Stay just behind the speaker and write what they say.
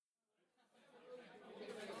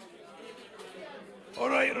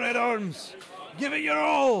right, Red Arms. Give it your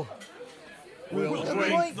all. We'll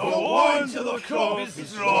drink the wine till the cup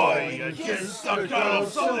is dry, and kiss the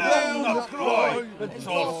girls so they'll not cry, and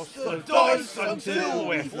toss the dice until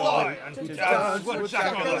we fly, and dance with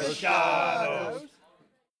Jack of the Shadows.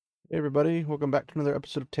 Hey everybody, welcome back to another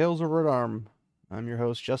episode of Tales of Red Arm. I'm your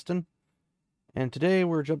host, Justin, and today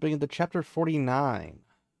we're jumping into Chapter 49,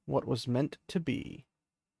 What Was Meant to Be.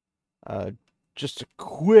 Just a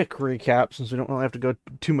quick recap, since we don't really have to go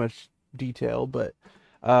too much detail, but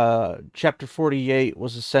Chapter 48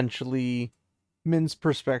 was essentially Min's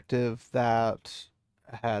perspective that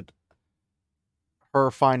had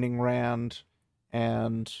her finding Rand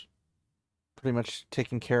and pretty much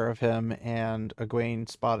taking care of him, and Egwene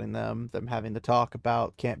spotting them having the talk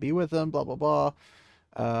about can't be with them, blah, blah, blah.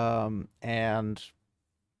 And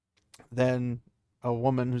then a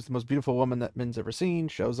woman who's the most beautiful woman that Min's ever seen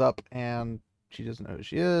shows up, and she doesn't know who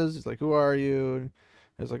she is. He's like, who are you? And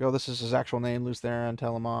he's like, oh, this is his actual name, Lews Therin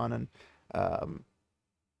Telamon, and,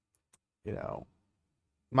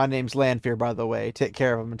 my name's Lanfear, by the way. Take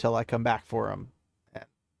care of him until I come back for him. And,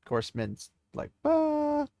 of course, Min's like,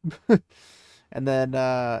 ah. And then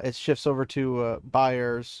it shifts over to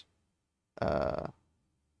Bayer's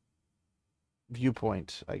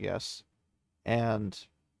viewpoint, I guess. And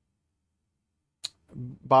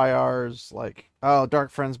Bayer's like, oh,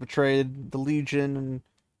 Dark Friends betrayed the Legion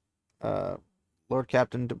and Lord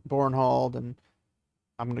Captain Bornhold, and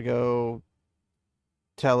I'm going to go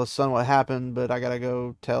tell his son what happened, but I got to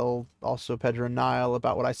go tell also Pedro and Niall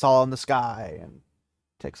about what I saw in the sky, and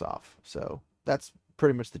takes off. So that's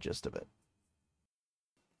pretty much the gist of it.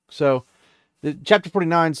 So, the chapter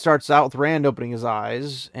 49 starts out with Rand opening his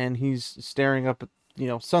eyes, and he's staring up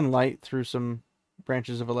at, sunlight through some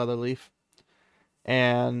branches of a leather leaf.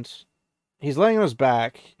 And he's laying on his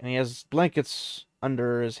back, and he has blankets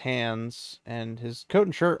under his hands, and his coat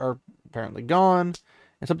and shirt are apparently gone,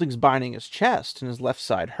 and something's binding his chest, and his left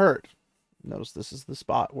side hurt. Notice this is the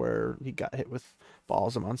spot where he got hit with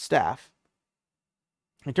Balzamon's staff.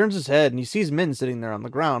 He turns his head, and he sees Min sitting there on the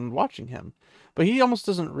ground watching him. But he almost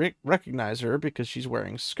doesn't recognize her because she's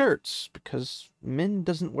wearing skirts, because Min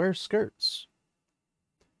doesn't wear skirts.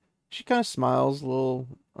 She kind of smiles, a little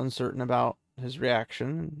uncertain about his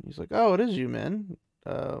reaction. He's like, oh, it is you, Min.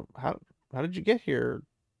 How did you get here?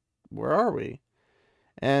 Where are we?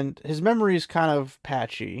 And his memory is kind of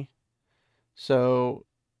patchy. So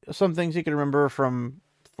some things he can remember from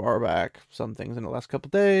far back, some things in the last couple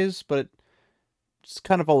days, but it's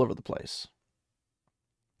kind of all over the place.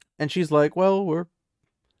 And she's like, well,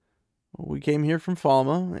 we came here from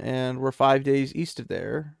Falma, and we're 5 days east of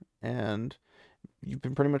there, and you've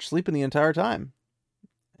been pretty much sleeping the entire time.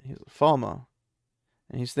 And he's like, Falma.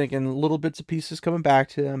 And he's thinking little bits and pieces coming back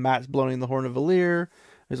to him. Mat's blowing the horn of Valir.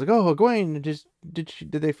 He's like, oh, Egwene,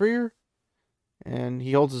 did they free her? And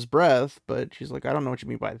he holds his breath, but she's like, I don't know what you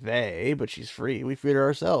mean by they, but she's free. We freed her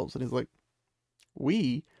ourselves. And he's like,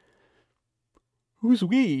 we? Who's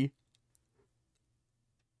we?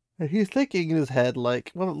 And he's thinking in his head,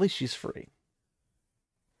 like, well, at least she's free.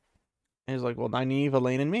 And he's like, well, Nynaeve,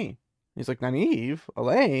 Elaine, and me. He's like, Nynaeve?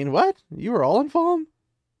 Elaine? What? You were all in Falm?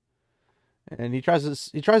 And he tries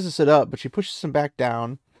to sit up, but she pushes him back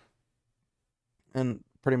down and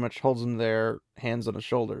pretty much holds him there, hands on his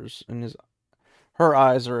shoulders, and her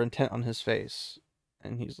eyes are intent on his face.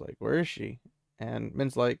 And he's like, where is she? And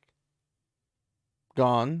Min's like,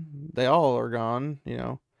 gone. They all are gone,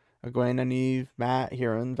 Egwene, Nynaeve, Mat,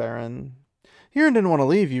 Huron, Varen. Huron didn't want to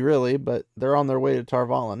leave you, really, but they're on their way to Tar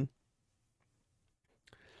Valon.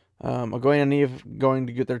 Egwene and Nynaeve going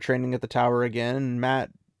to get their training at the tower again, and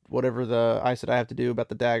Mat, whatever the Aes Sedai have to do about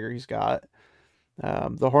the dagger he's got.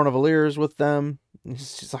 The Horn of Valir is with them.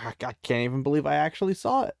 He's just like, I can't even believe I actually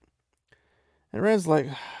saw it. And Rand's like,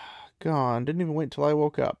 gone. Didn't even wait till I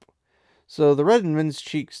woke up. So the red in Min's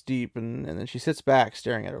cheeks deep, and then she sits back,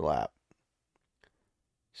 staring at her lap.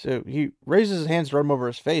 So he raises his hands to rub over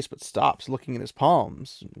his face, but stops, looking at his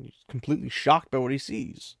palms. He's completely shocked by what he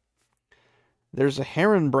sees. There's a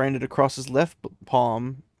heron branded across his left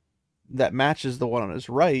palm that matches the one on his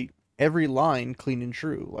right, every line clean and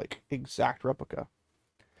true, like exact replica.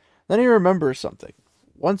 Then he remembers something.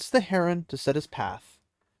 Once the heron to set his path,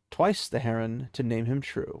 twice the heron to name him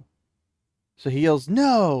true. So he yells,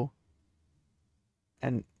 no!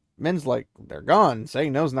 And Min's like, they're gone.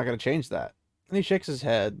 Saying no's not going to change that. And he shakes his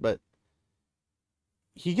head, but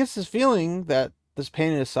he gets this feeling that this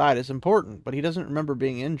pain in his side is important, but he doesn't remember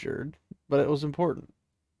being injured, but it was important.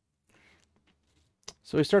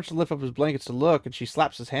 So he starts to lift up his blankets to look, and she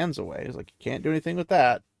slaps his hands away. He's like, you can't do anything with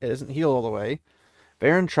that. It doesn't heal all the way.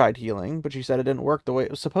 Varen tried healing, but she said it didn't work the way it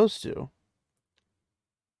was supposed to.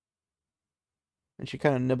 And she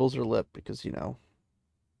kind of nibbles her lip because, trying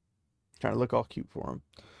to look all cute for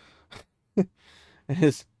him.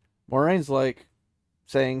 And Moraine's like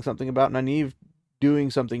saying something about Nynaeve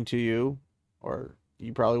doing something to you, or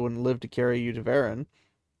you probably wouldn't live to carry you to Varen.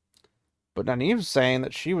 But Nynaeve's saying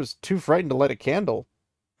that she was too frightened to light a candle.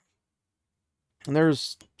 And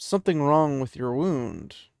there's something wrong with your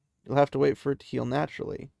wound. You'll have to wait for it to heal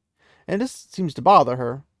naturally. And this seems to bother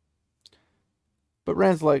her. But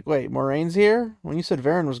Rand's like, wait, Moraine's here? When you said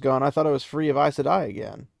Varen was gone, I thought I was free of Aes Sedai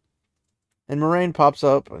again. And Moraine pops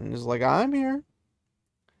up and is like, I'm here.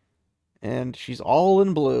 And she's all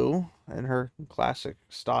in blue in her classic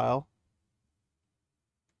style.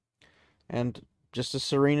 And just as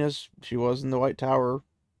serene as she was in the White Tower,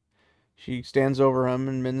 she stands over him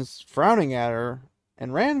and Min's frowning at her.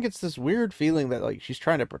 And Rand gets this weird feeling that like she's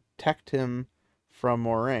trying to protect him from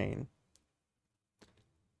Moraine.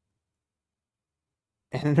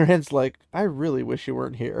 And Rand's like, I really wish you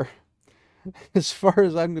weren't here. As far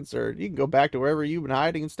as I'm concerned, you can go back to wherever you've been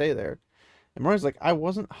hiding and stay there. And Moraine's like, I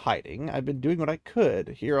wasn't hiding. I've been doing what I could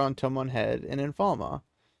here on Tomon Head and in Falma.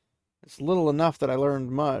 It's little enough that I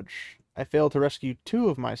learned much. I failed to rescue 2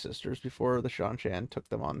 of my sisters before the Seanchan took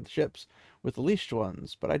them on ships with the leashed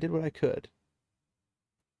ones, but I did what I could.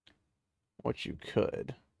 What you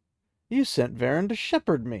could? You sent Varen to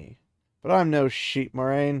shepherd me, but I'm no sheep,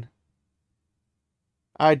 Moraine.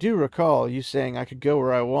 I do recall you saying I could go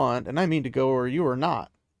where I want, and I mean to go where you are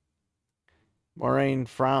not. Moraine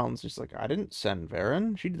frowns. She's like, I didn't send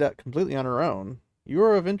Varen. She did that completely on her own. You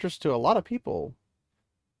are of interest to a lot of people.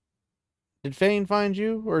 Did Fane find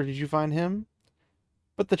you, or did you find him?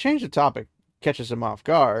 But the change of topic catches him off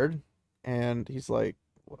guard, and he's like,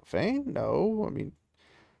 what, Fane? No, I mean,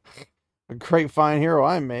 a great fine hero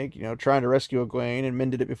I make, trying to rescue Egwene, and Min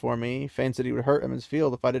did it before me. Fane said he would hurt Emond's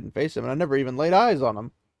Field if I didn't face him, and I never even laid eyes on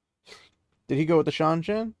him. Did he go with the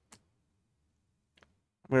Seanchan?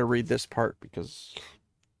 I'm going to read this part because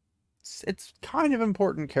it's kind of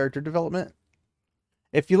important character development.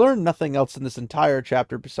 If you learn nothing else in this entire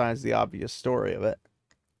chapter besides the obvious story of it,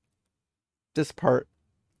 this part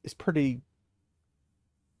is pretty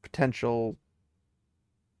potential,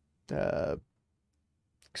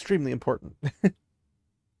 extremely important.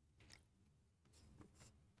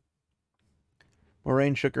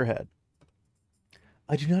 Moraine shook her head.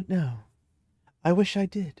 I do not know. I wish I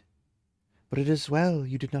did. But it is well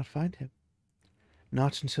you did not find him.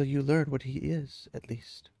 Not until you learn what he is, at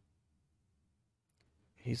least.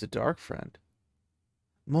 He's a dark friend.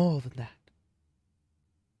 More than that.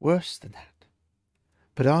 Worse than that.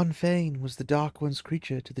 Padan Fain was the Dark One's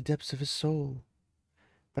creature to the depths of his soul.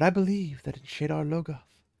 But I believe that in Shadar Logoth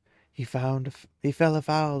he fell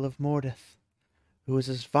afoul of Mordeth, who was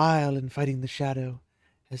as vile in fighting the shadow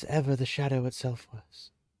as ever the shadow itself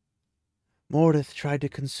was. Mordeth tried to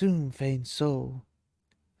consume Fain's soul,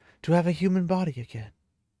 to have a human body again,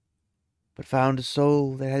 but found a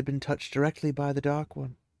soul that had been touched directly by the Dark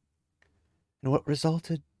One. And what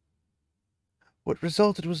resulted? What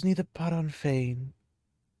resulted was neither Padan Fain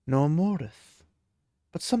nor Mordeth,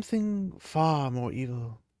 but something far more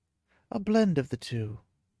evil, a blend of the two.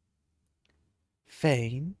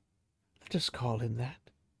 Fain, let us call him that,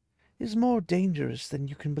 is more dangerous than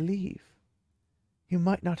you can believe. You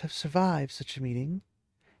might not have survived such a meeting,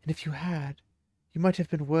 and if you had, you might have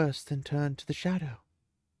been worse than turned to the shadow.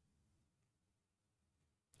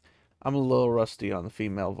 I'm a little rusty on the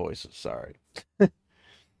female voices, sorry.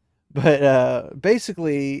 But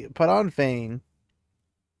basically, Padan Fain,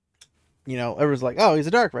 everyone's like, oh, he's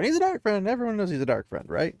a dark friend. He's a dark friend. Everyone knows he's a dark friend,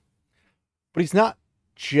 right? But he's not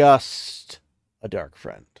just a dark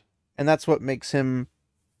friend. And that's what makes him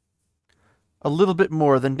a little bit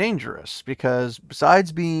more than dangerous, because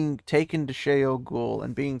besides being taken to Sheo Ghul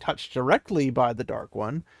and being touched directly by the Dark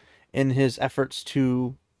One in his efforts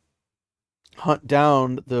to hunt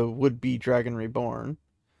down the would-be Dragon Reborn,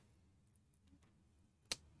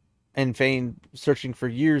 and Fain searching for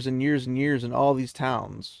years and years and years in all these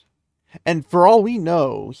towns, and for all we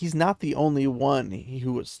know, he's not the only one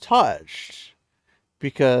who was touched,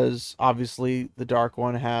 because obviously the Dark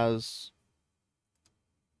One has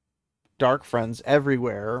dark friends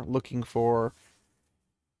everywhere looking for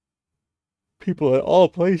people at all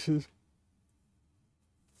places.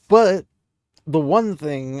 But the one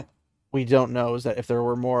thing we don't know is that if there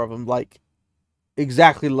were more of them,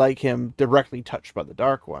 exactly like him, directly touched by the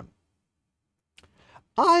Dark One,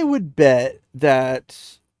 I would bet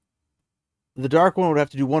that the Dark One would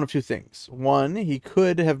have to do one of two things. One, he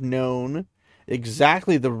could have known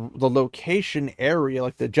exactly the location area,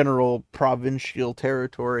 like the general provincial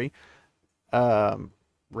territory,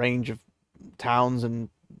 range of towns and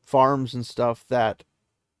farms and stuff that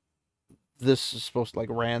this is supposed to, like,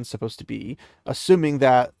 Rand's supposed to be, assuming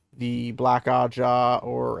that the Black Aja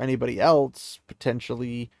or anybody else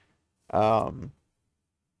potentially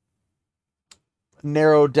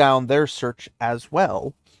narrowed down their search as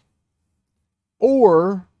well.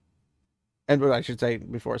 Or, and I should say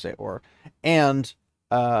before I say or, and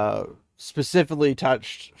specifically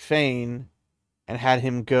touched Fane and had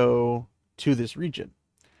him go to this region.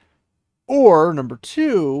 Or, number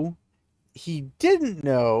two, he didn't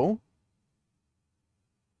know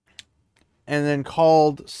and then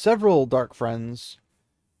called several dark friends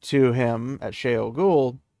to him at Shayol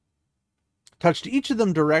Ghul, touched each of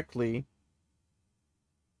them directly,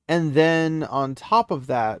 and then on top of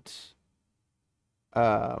that,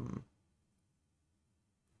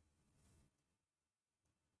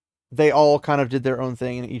 they all kind of did their own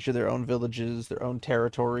thing in each of their own villages, their own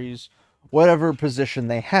territories, whatever position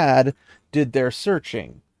they had, did their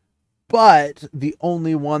searching. But the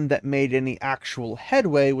only one that made any actual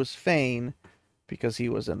headway was Fane, because he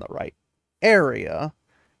was in the right area.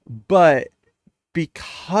 But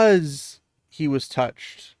because he was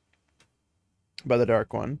touched by the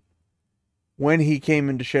Dark One, when he came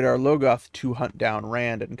into Shadar Logoth to hunt down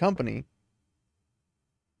Rand and company,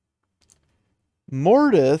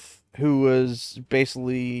 Mordeth, who was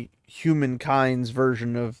basically humankind's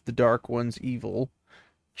version of the Dark One's evil,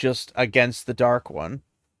 just against the Dark One,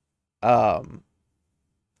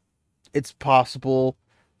 it's possible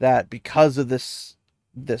that because of this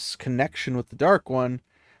connection with the Dark One,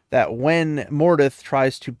 that when Mordeth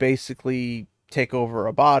tries to basically take over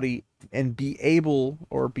a body and be able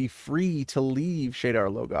or be free to leave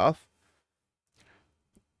Shadar Logoth,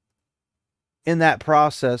 in that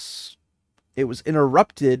process, it was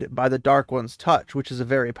interrupted by the Dark One's touch, which is a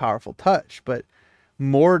very powerful touch, but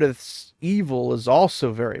Mordeth's evil is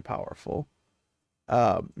also very powerful.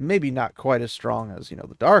 Maybe not quite as strong as,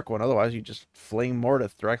 the Dark One. Otherwise, you just fling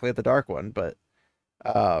Mordeth directly at the Dark One. But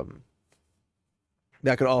that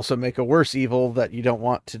could also make a worse evil that you don't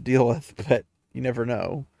want to deal with. But you never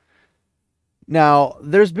know. Now,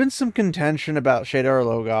 there's been some contention about Shadar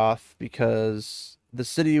Logoth because the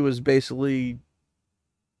city was basically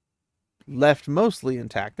left mostly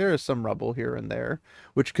intact. There is some rubble here and there,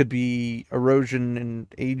 which could be erosion and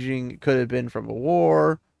aging. It could have been from a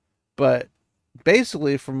war, but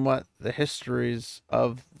basically, from what the histories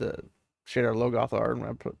of the Shadar Logoth are, and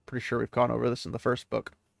I'm pretty sure we've gone over this in the first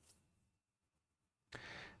book,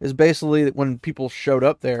 is basically that when people showed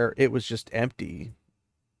up there, it was just empty.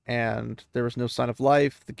 And there was no sign of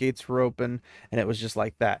life. The gates were open, and it was just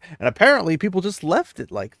like that. And apparently, people just left it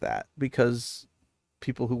like that because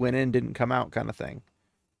people who went in didn't come out, kind of thing.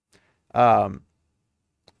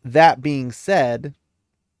 That being said,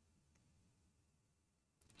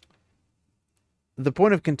 the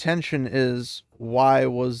point of contention is, why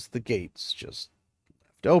was the gates just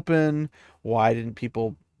left open? Why didn't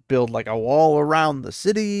people build like a wall around the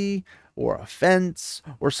city or a fence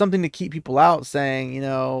or something to keep people out, saying,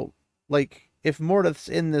 like, if Mordeth's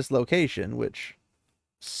in this location, which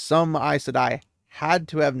some Aes Sedai had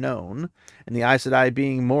to have known, and the Aes Sedai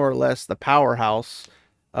being more or less the powerhouse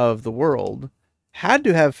of the world, had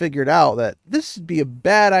to have figured out that this would be a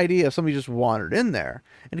bad idea if somebody just wandered in there.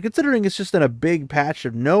 And considering it's just in a big patch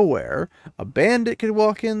of nowhere, a bandit could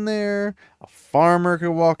walk in there, a farmer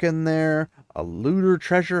could walk in there, a looter,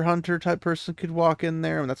 treasure hunter type person could walk in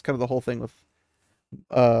there, and that's kind of the whole thing with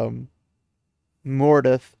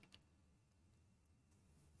Mordeth.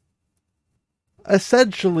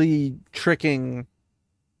 Essentially tricking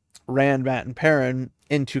Rand, Mat, and Perrin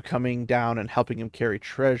into coming down and helping him carry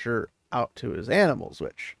treasure out to his animals,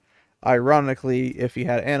 which, ironically, if he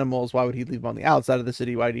had animals, why would he leave them on the outside of the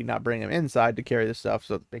city? Why did he not bring them inside to carry the stuff?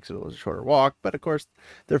 So it makes it a little shorter walk. But of course,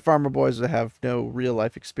 they're farmer boys that have no real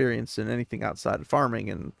life experience in anything outside of farming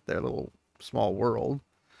in their little small world.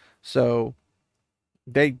 So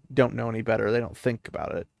they don't know any better. They don't think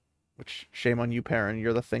about it. Which, shame on you, Perrin.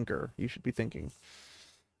 You're the thinker. You should be thinking.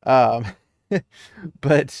 But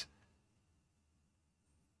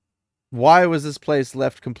why was this place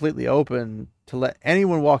left completely open to let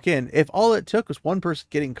anyone walk in if all it took was one person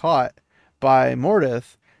getting caught by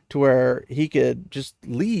Mordeth to where he could just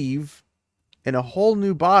leave in a whole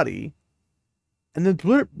new body and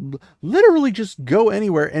then literally just go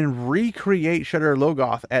anywhere and recreate Shadar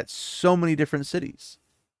Logoth at so many different cities?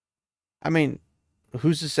 I mean,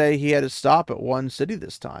 who's to say he had to stop at one city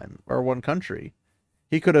this time or one country?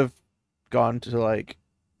 He could have gone to like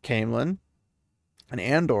Caemlyn and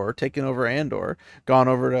Andor, taken over Andor, gone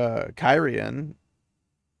over to Cairhien,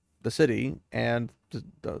 the city, and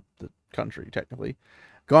the country, technically,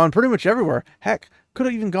 gone pretty much everywhere. Heck, could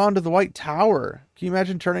have even gone to the White Tower. Can you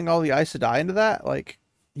imagine turning all the Aes Sedai into that? Like,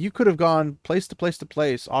 you could have gone place to place to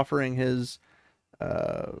place, offering his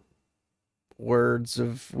words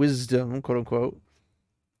of wisdom, quote unquote,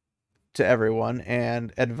 to everyone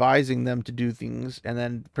and advising them to do things, and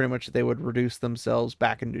then pretty much they would reduce themselves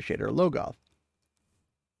back into Shadar Logoth.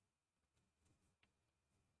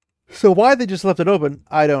 So why they just left it open,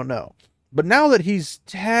 I don't know. But now that he's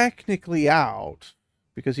technically out,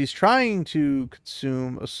 because he's trying to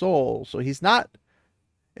consume a soul, so he's not...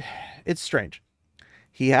 It's strange.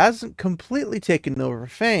 He hasn't completely taken over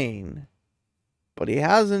Fane, but he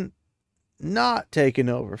hasn't not taken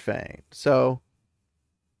over Fane. So,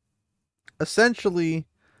 essentially,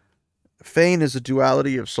 Fane is a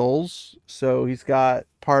duality of souls. So he's got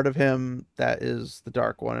part of him that is the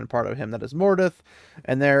Dark One and part of him that is Mordeth,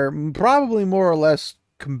 and they're probably more or less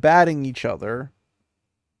combating each other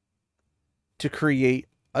to create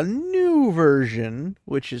a new version,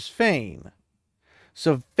 which is Fane.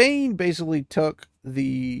 So Fane basically took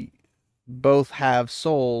the both have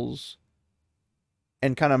souls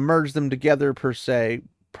and kind of merged them together per se,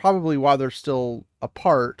 probably while they're still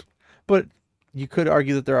apart, but you could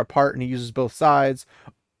argue that they're apart and he uses both sides,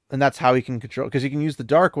 and that's how he can control, because he can use the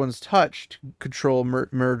Dark One's touch to control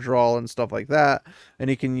Myrddraal and stuff like that, and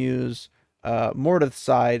he can use Mordeth's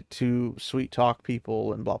side to sweet talk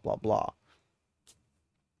people and blah blah blah,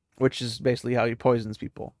 which is basically how he poisons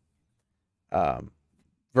people,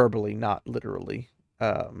 verbally, not literally.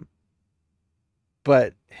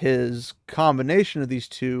 But his combination of these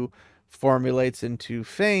two formulates into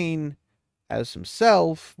Fane as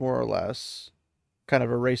himself, more or less, kind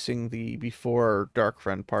of erasing the before Dark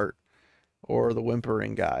Friend part, or the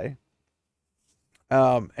whimpering guy.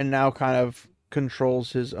 And now kind of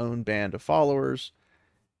controls his own band of followers,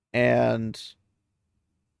 and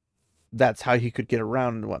that's how he could get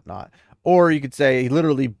around and whatnot. Or you could say he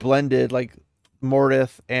literally blended, like,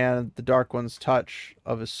 Mordeth and the Dark One's touch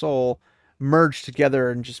of his soul merged together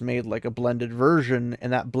and just made like a blended version,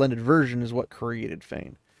 and that blended version is what created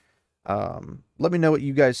Fane. Let me know what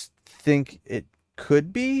you guys think it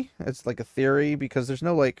could be. It's like a theory, because there's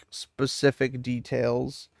no like specific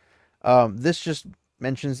details. This just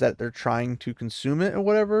mentions that they're trying to consume it or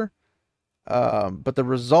whatever. But the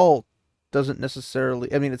result doesn't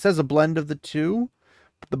necessarily... I mean, it says a blend of the two,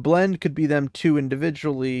 but the blend could be them two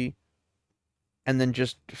individually, and then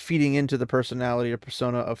just feeding into the personality or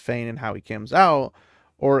persona of Fane and how he comes out.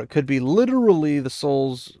 Or it could be literally the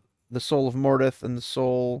soul of Mordeth and the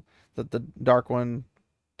soul that the Dark One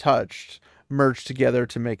touched merged together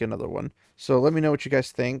to make another one. So let me know what you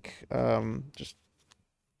guys think. Just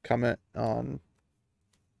comment on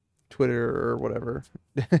Twitter or whatever.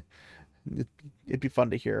 It'd be fun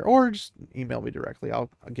to hear. Or just email me directly. I'll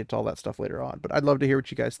get to all that stuff later on. But I'd love to hear what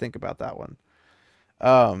you guys think about that one.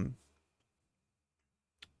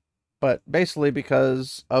 But basically,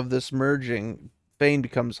 because of this merging, Fane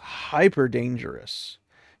becomes hyper dangerous.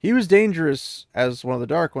 He was dangerous as one of the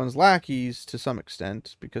Dark One's lackeys to some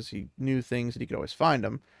extent, because he knew things and he could always find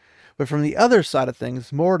them. But from the other side of things,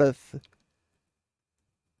 Mordeth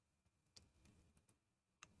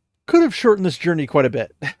could have shortened this journey quite a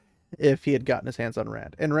bit if he had gotten his hands on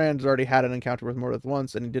Rand. And Rand's already had an encounter with Mordeth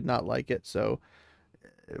once, and he did not like it, so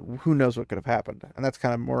who knows what could have happened. And that's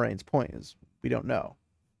kind of Moraine's point, is we don't know.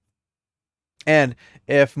 And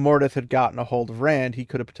if Mordeth had gotten a hold of Rand, he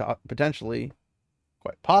could have potentially,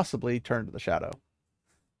 quite possibly, turned to the Shadow.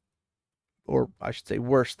 Or I should say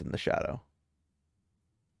worse than the Shadow.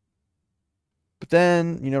 But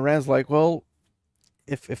then, Rand's like, well,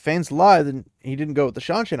 if Fane's alive, then he didn't go with the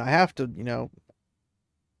Seanchan. I have to,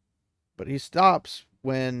 But he stops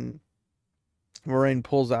when Moraine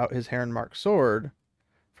pulls out his heron-marked sword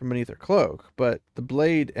from beneath her cloak. But the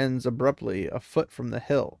blade ends abruptly a foot from the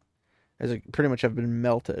hill, as it pretty much have been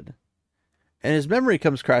melted. And his memory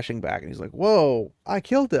comes crashing back, and he's like, whoa, I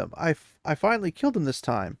killed him. I finally killed him this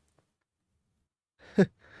time.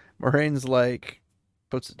 Moraine's like,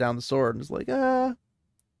 puts it down the sword and is like,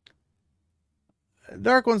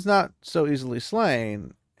 Dark One's not so easily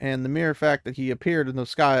slain, and the mere fact that he appeared in the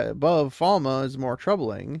sky above Falma is more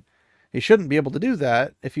troubling. He shouldn't be able to do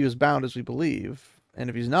that if he was bound as we believe.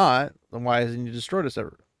 And if he's not, then why hasn't he destroyed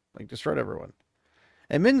everyone?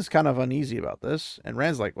 And Min's kind of uneasy about this, and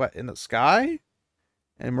Rand's like, what, in the sky?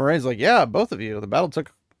 And Moraine's like, yeah, both of you. The battle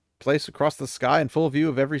took place across the sky in full view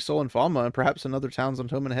of every soul in Falma, and perhaps in other towns on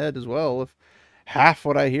Toman Head as well, if half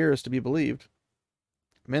what I hear is to be believed.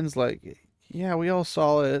 Min's like, yeah, we all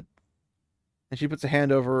saw it. And she puts a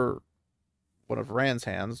hand over one of Rand's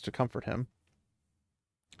hands to comfort him.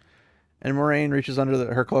 And Moraine reaches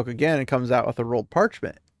under her cloak again and comes out with a rolled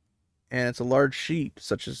parchment. And it's a large sheet,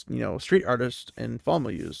 such as, street artists in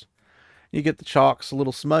Falma used. You get the chalks a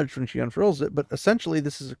little smudged when she unfurls it, but essentially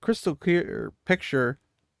this is a crystal clear picture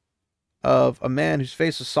of a man whose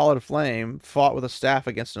face was solid flame, fought with a staff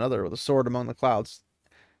against another with a sword among the clouds,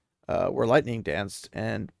 where lightning danced,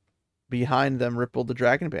 and behind them rippled the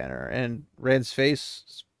dragon banner, and Rand's face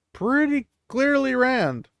is pretty clearly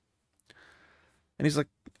Rand. And he's like,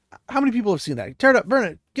 how many people have seen that? Tear it up, burn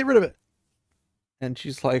it, get rid of it. And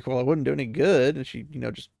she's like, well, it wouldn't do any good. And she,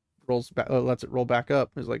 just rolls back, lets it roll back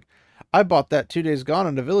up. He's like, I bought that 2 days gone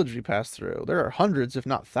in a village we passed through. There are hundreds, if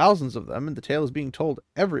not thousands of them, and the tale is being told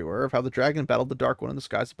everywhere of how the dragon battled the Dark One in the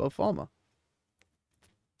skies above Falma.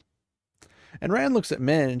 And Rand looks at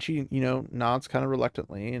Min, and she, nods kind of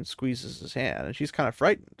reluctantly and squeezes his hand. And she's kind of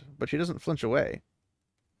frightened, but she doesn't flinch away.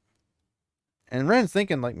 And Rand's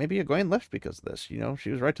thinking, like, maybe Egwene left because of this.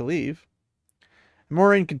 She was right to leave. And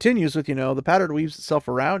Moraine continues with, the pattern weaves itself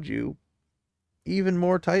around you even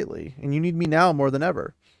more tightly. And you need me now more than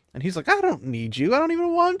ever. And he's like, I don't need you. I don't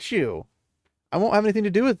even want you. I won't have anything to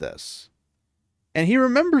do with this. And he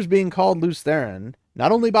remembers being called Lews Therin,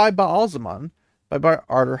 not only by Ba'alzamon, but by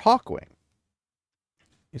Arthur Hawkwing.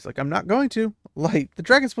 He's like, I'm not going to. Like, the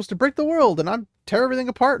dragon's supposed to break the world, and I'm tear everything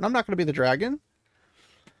apart, and I'm not going to be the dragon.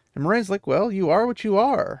 And Moraine's like, well, you are what you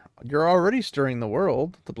are. You're already stirring the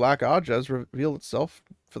world. The Black Ajah has revealed itself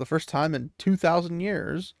for the first time in 2,000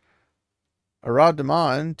 years. Arad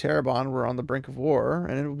Daman and Terabon were on the brink of war,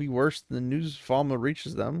 and it will be worse than the news of Falma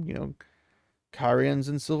reaches them. Cairhiene's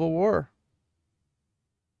in civil war.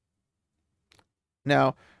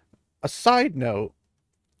 Now, a side note,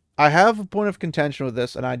 I have a point of contention with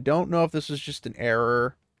this, and I don't know if this was just an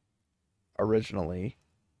error originally,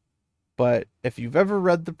 but if you've ever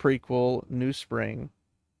read the prequel, New Spring,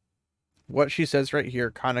 what she says right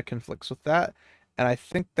here kind of conflicts with that, and I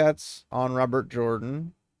think that's on Robert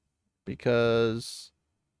Jordan, because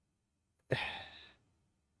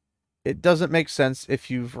it doesn't make sense if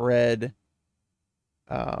you've read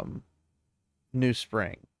New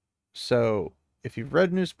Spring. So if you've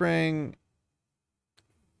read New Spring,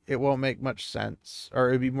 it won't make much sense, or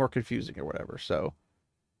it'd be more confusing or whatever. So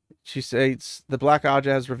she states, the Black Ajah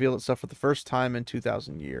has revealed itself for the first time in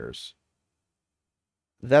 2,000 years.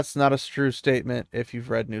 That's not a true statement if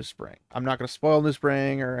you've read New Spring. I'm not going to spoil New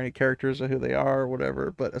Spring or any characters or who they are or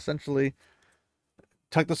whatever, but essentially,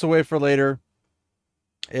 tuck this away for later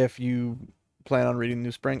if you plan on reading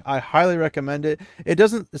New Spring. I highly recommend it.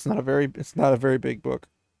 It's not a very big book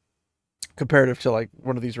comparative to like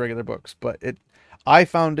one of these regular books, but I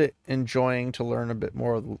found it enjoying to learn a bit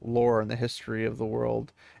more of the lore and the history of the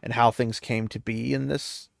world and how things came to be in the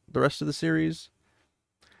rest of the series.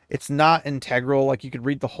 It's not integral. Like, you could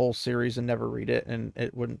read the whole series and never read it, and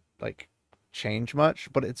it wouldn't like change much.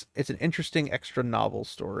 But it's an interesting extra novel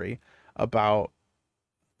story about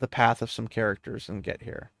the path of some characters and get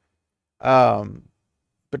here.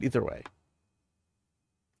 But either way,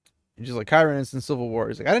 just like Cairhiene's in Civil War.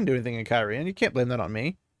 He's like, I didn't do anything in Cairhien. You can't blame that on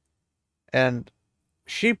me. And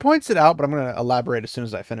she points it out, but I'm going to elaborate as soon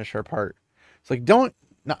as I finish her part. It's like,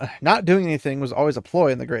 not doing anything was always a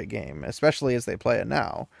ploy in the Great Game, especially as they play it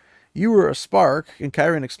now. You were a spark, and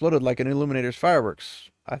Cairhien exploded like an Illuminator's fireworks.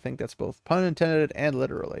 I think that's both pun intended and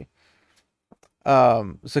literally.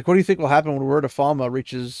 It's like, what do you think will happen when word of Falma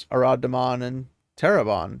reaches Arad Daman and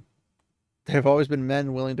Terabon? They have always been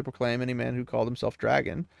men willing to proclaim any man who called himself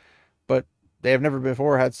dragon, but they have never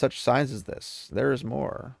before had such signs as this. There is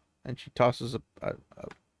more. And she tosses a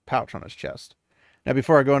pouch on his chest. Now,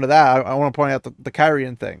 before I go into that, I want to point out the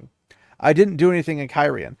Cairhien thing. I didn't do anything in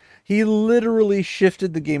Cairhien. He literally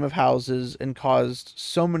shifted the game of houses and caused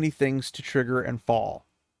so many things to trigger and fall.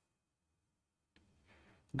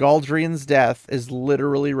 Galdrian's death is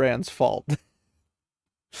literally Rand's fault.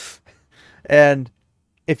 And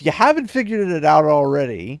if you haven't figured it out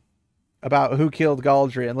already about who killed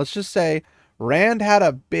Galdrian, let's just say Rand had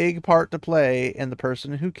a big part to play in the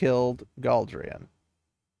person who killed Galdrian.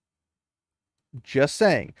 Just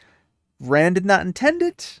saying. Rand did not intend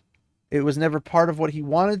it. It was never part of what he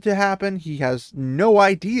wanted to happen. He has no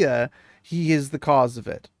idea he is the cause of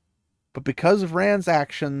it. But because of Rand's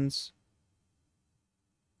actions,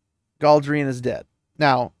 Galdrian is dead.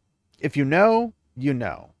 Now, if you know, you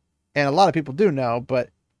know. And a lot of people do know, but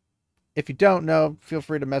if you don't know, feel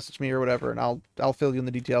free to message me or whatever, and I'll fill you in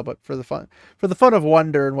the detail. But for the fun of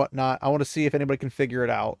wonder and whatnot, I want to see if anybody can figure it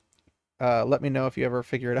out. Let me know if you ever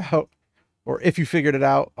figure it out, or if you figured it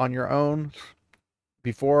out on your own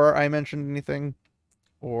before I mentioned anything,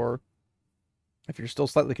 or If you're still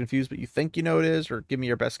slightly confused, but you think you know it is, or give me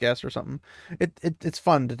your best guess or something, it's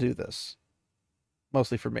fun to do this.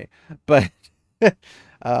 Mostly for me, but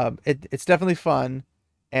it's definitely fun,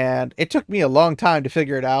 and it took me a long time to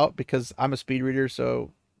figure it out because I'm a speed reader,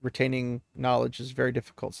 so retaining knowledge is very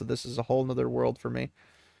difficult. So this is a whole nother world for me.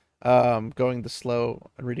 Going the slow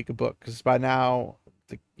and reading a book, because by now,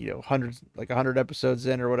 hundreds, like 100 episodes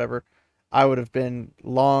in or whatever, I would have been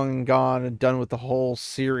long gone and done with the whole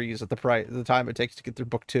series at the time it takes to get through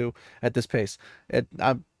book 2 at this pace.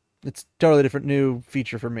 It's totally different new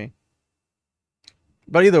feature for me.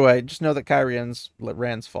 But either way, just know that Kyrian's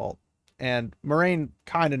Rand's fault. And Moiraine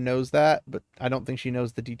kind of knows that, but I don't think she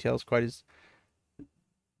knows the details quite as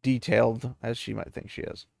detailed as she might think she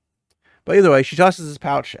is. But either way, she tosses his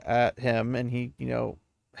pouch at him, and he,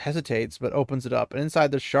 hesitates, but opens it up. And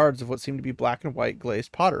inside there's shards of what seem to be black and white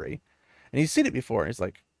glazed pottery. And he's seen it before, and he's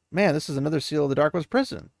like, man, this is another seal of the Dark One's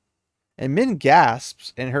prison. And Min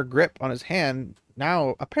gasps, and her grip on his hand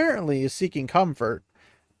now apparently is seeking comfort,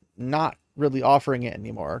 not really offering it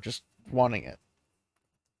anymore, just wanting it.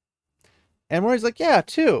 And Mori's like, yeah,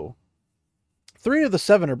 2. 3 of the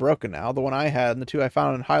 7 are broken now, the one I had and the 2 I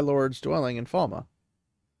found in High Lord's dwelling in Falma.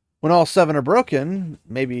 When all 7 are broken,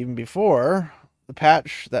 maybe even before, the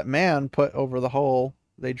patch that man put over the hole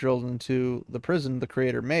they drilled into the prison the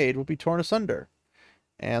Creator made will be torn asunder.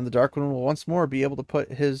 And the Dark One will once more be able to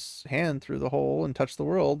put his hand through the hole and touch the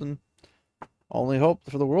world, and only hope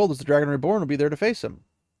for the world is the Dragon Reborn will be there to face him.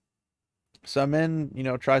 So Min,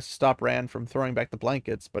 tries to stop Rand from throwing back the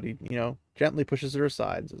blankets, but he, gently pushes her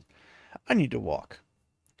aside and says, I need to walk.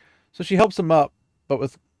 So she helps him up, but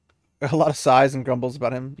with a lot of sighs and grumbles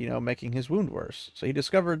about him, making his wound worse. So he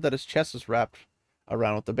discovered that his chest is wrapped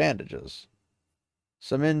around with the bandages.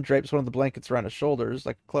 So Min drapes one of the blankets around his shoulders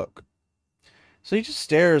like a cloak. So he just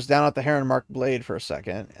stares down at the heron-marked blade for a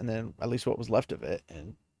second, and then at least what was left of it,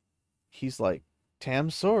 and he's like,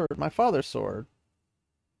 Tam's sword, my father's sword.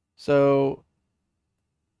 So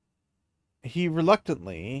he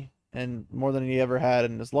reluctantly, and more than he ever had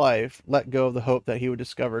in his life, let go of the hope that he would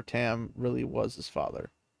discover Tam really was his father.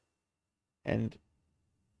 And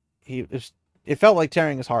it felt like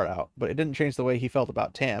tearing his heart out, but it didn't change the way he felt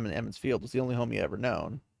about Tam, and Emond's Field was the only home he ever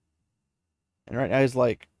known. And right now he's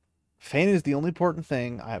like, Fane is the only important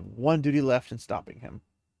thing. I have one duty left in stopping him.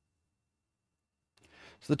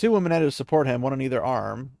 So the 2 women had to support him, one on either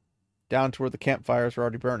arm, down to where the campfires were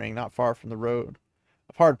already burning, not far from the road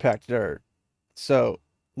of hard-packed dirt. So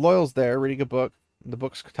Loial's there, reading a book. The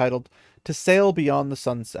book's titled To Sail Beyond the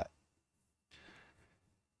Sunset.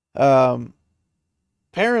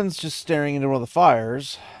 Perrin's just staring into one of the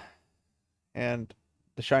fires, and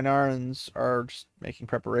the Shienarans are just making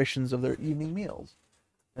preparations of their evening meals.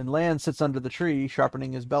 And Lan sits under the tree,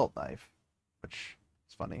 sharpening his belt knife, which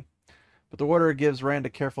is funny. But the warder gives Rand a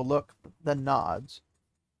careful look, then nods.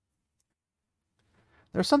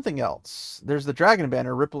 There's something else. There's the dragon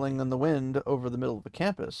banner rippling in the wind over the middle of the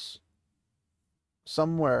campus.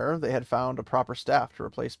 Somewhere they had found a proper staff to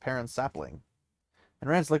replace Perrin's sapling. And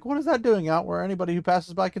Rand's like, what is that doing out where anybody who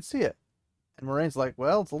passes by could see it? And Moraine's like,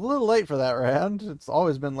 well, it's a little late for that, Rand. It's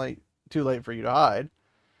always been too late for you to hide.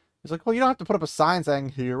 He's like, well, you don't have to put up a sign saying,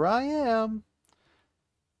 here I am.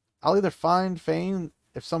 I'll either find Fane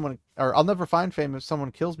I'll never find Fame if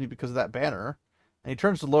someone kills me because of that banner. And he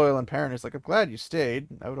turns to Loial and Perrin. He's like, I'm glad you stayed.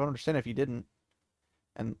 I would understand if you didn't.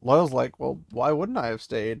 And Loyal's like, well, why wouldn't I have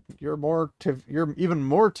stayed? You're even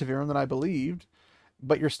more Ta'veren than I believed,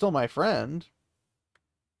 but you're still my friend.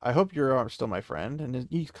 I hope you're still my friend. And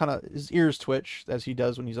his ears twitch, as he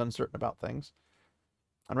does when he's uncertain about things.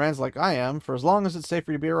 And Rand's like, I am, for as long as it's safe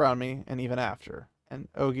for you to be around me, and even after. And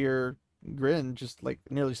Ogier grin just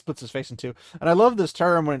nearly splits his face in two. And I love this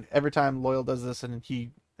term when every time Loial does this, and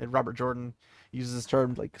Robert Jordan uses this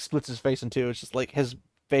term, splits his face in two. It's just his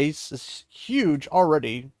face is huge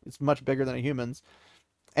already. It's much bigger than a human's.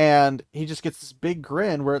 And he just gets this big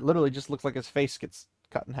grin where it literally just looks like his face gets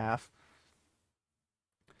cut in half.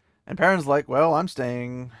 And Perrin's like, well, I'm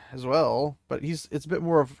staying as well. But it's a bit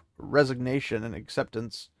more of resignation and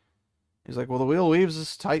acceptance. He's like, well, the wheel weaves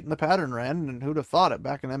is tight in the pattern, Rand, and who'd have thought it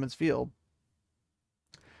back in Emond's Field?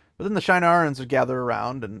 But then the Shienarans would gather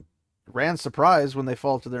around, and Rand's surprised when they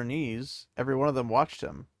fall to their knees. Every one of them watched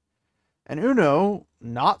him. And Uno,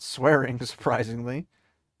 not swearing, surprisingly,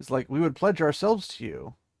 is like, we would pledge ourselves to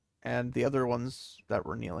you. And the other ones that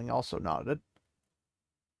were kneeling also nodded.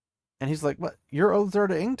 And he's like, what? Your oaths are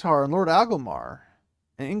to Ingtar and Lord Agelmar.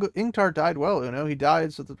 And Ingtar died well, Uno. He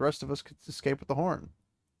died so that the rest of us could escape with the horn.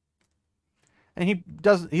 And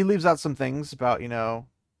he leaves out some things about,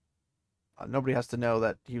 nobody has to know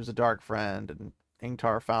that he was a dark friend, and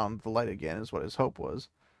Ingtar found the light again, is what his hope was.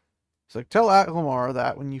 He's like, tell Aklamar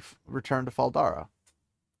that when you return to Faldara.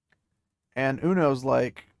 And Uno's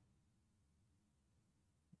like,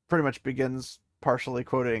 pretty much begins partially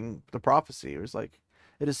quoting the prophecy. It was like,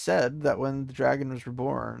 it is said that when the dragon was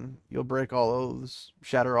reborn, you'll break all oaths,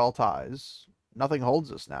 shatter all ties. Nothing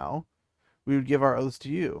holds us now. We would give our oaths to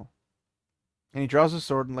you. And he draws his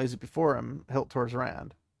sword and lays it before him, hilt towards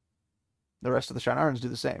Rand. The rest of the Shienarans do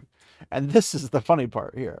the same. And this is the funny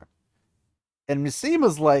part here. And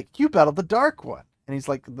Misima's like, you battled the Dark One. And he's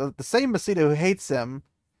like, the same Masita who hates him,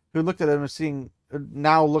 who looked at him as seeing,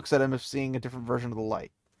 now looks at him as seeing a different version of the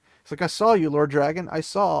light. He's like, I saw you, Lord Dragon. I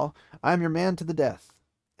am your man to the death.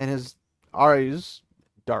 And his eyes,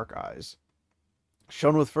 dark eyes,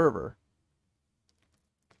 shone with fervor.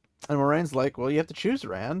 And Moraine's like, well, you have to choose,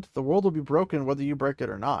 Rand. The world will be broken whether you break it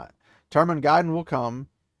or not. Tarmon Gai'don will come,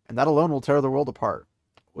 and that alone will tear the world apart.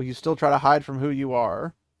 Will you still try to hide from who you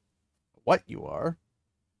are, what you are,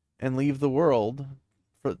 and leave the world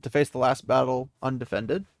to face the last battle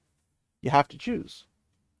undefended? You have to choose.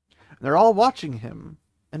 And they're all watching him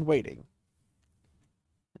and waiting.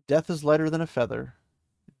 Death is lighter than a feather,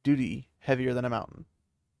 duty heavier than a mountain.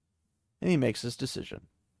 And he makes his decision.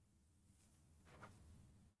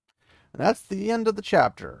 And that's the end of the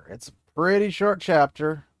chapter. It's a pretty short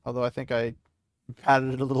chapter, although I think I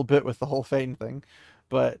padded it a little bit with the whole Fane thing.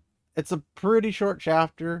 But it's a pretty short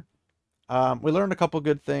chapter. We learned a couple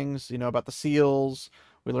good things, about the seals.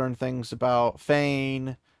 We learned things about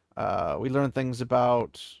Fane. We learned things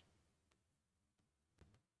about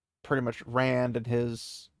pretty much Rand and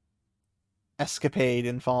his escapade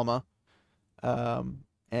in Falme.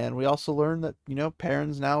 And we also learned that,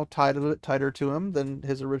 Perrin's now tighter to him than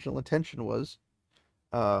his original intention was.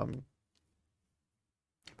 But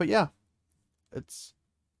yeah, it's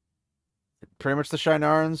pretty much the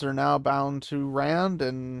Shienarans are now bound to Rand,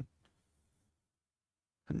 and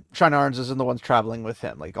Shienarans isn't the ones traveling with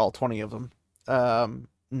him, like all 20 of them.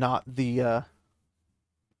 Not the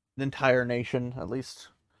entire nation, at least.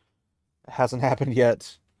 It hasn't happened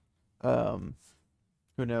yet. Who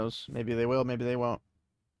knows? Maybe they will, maybe they won't.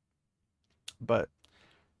 But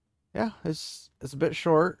yeah, it's a bit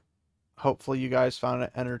short. Hopefully you guys found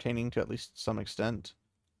it entertaining to at least some extent.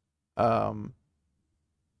 Yeah,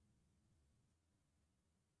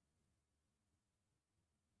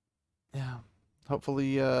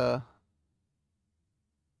 hopefully all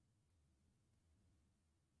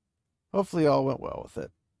went well with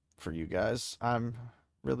it for you guys. I'm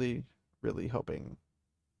really, really hoping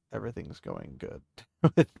everything's going good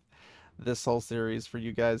with this whole series for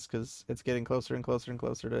you guys, because it's getting closer and closer and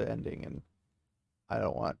closer to ending, and I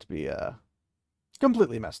don't want it to be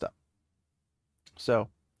completely messed up. So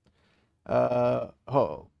I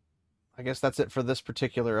guess that's it for this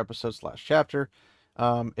particular episode / chapter.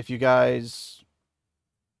 If you guys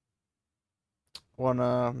want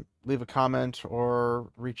to leave a comment or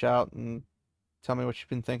reach out and tell me what you've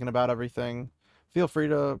been thinking about everything, feel free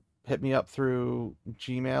to hit me up through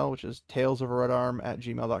Gmail, which is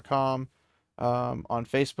talesofrodarm@gmail.com. On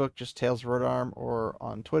Facebook, just Tales of Rodarm, or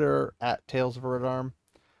on Twitter @Tales of Rodarm.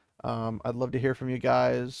 I'd love to hear from you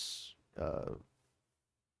guys.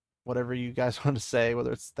 Whatever you guys want to say,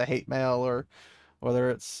 whether it's the hate mail or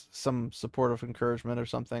whether it's some supportive encouragement or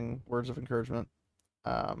something, words of encouragement.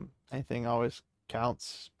 Anything always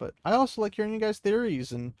counts. But I also like hearing you guys'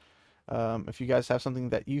 theories, and if you guys have something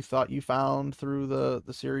that you thought you found through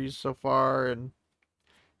the series so far, and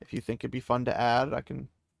if you think it'd be fun to add, I can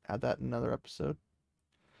add that in another episode.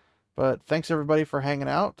 But thanks everybody for hanging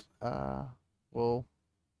out. We'll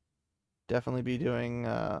definitely be doing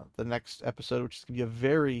the next episode, which is going to be a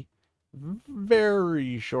very,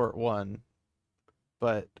 very short one,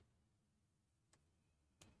 but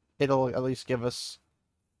it'll at least give us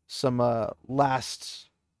some last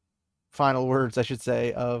final words, I should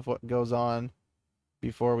say, of what goes on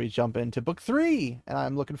before we jump into book 3, and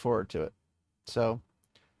I'm looking forward to it. So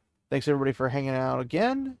thanks everybody for hanging out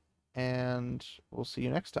again, and we'll see you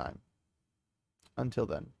next time. Until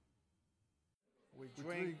then. We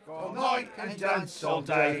drink all night and dance all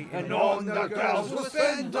day, and on the girls we'll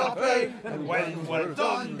spend our pay. And when we're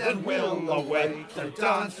done, then we'll away to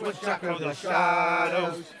dance with Jack of the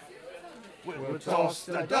Shadows. We'll toss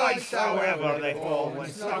the dice however they fall,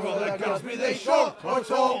 and snuggle the girls, be they short or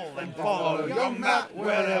tall, and follow young Matt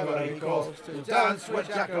wherever he calls to dance with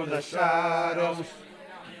Jack of the Shadows.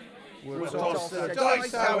 We'll toss the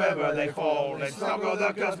dice however they fall, and snuggle the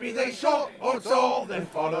girls, be they short or tall, then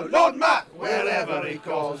follow Lord Matt wherever he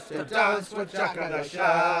calls to dance with Jack of the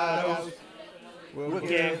Shadows. We'll We'll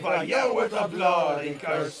give you with a bloody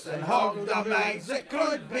curse and hug the maids, it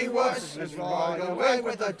could be worse. As we ride away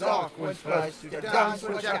with the dark ones first to dance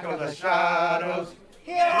with Jack of the Shadows.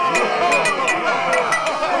 Yeah!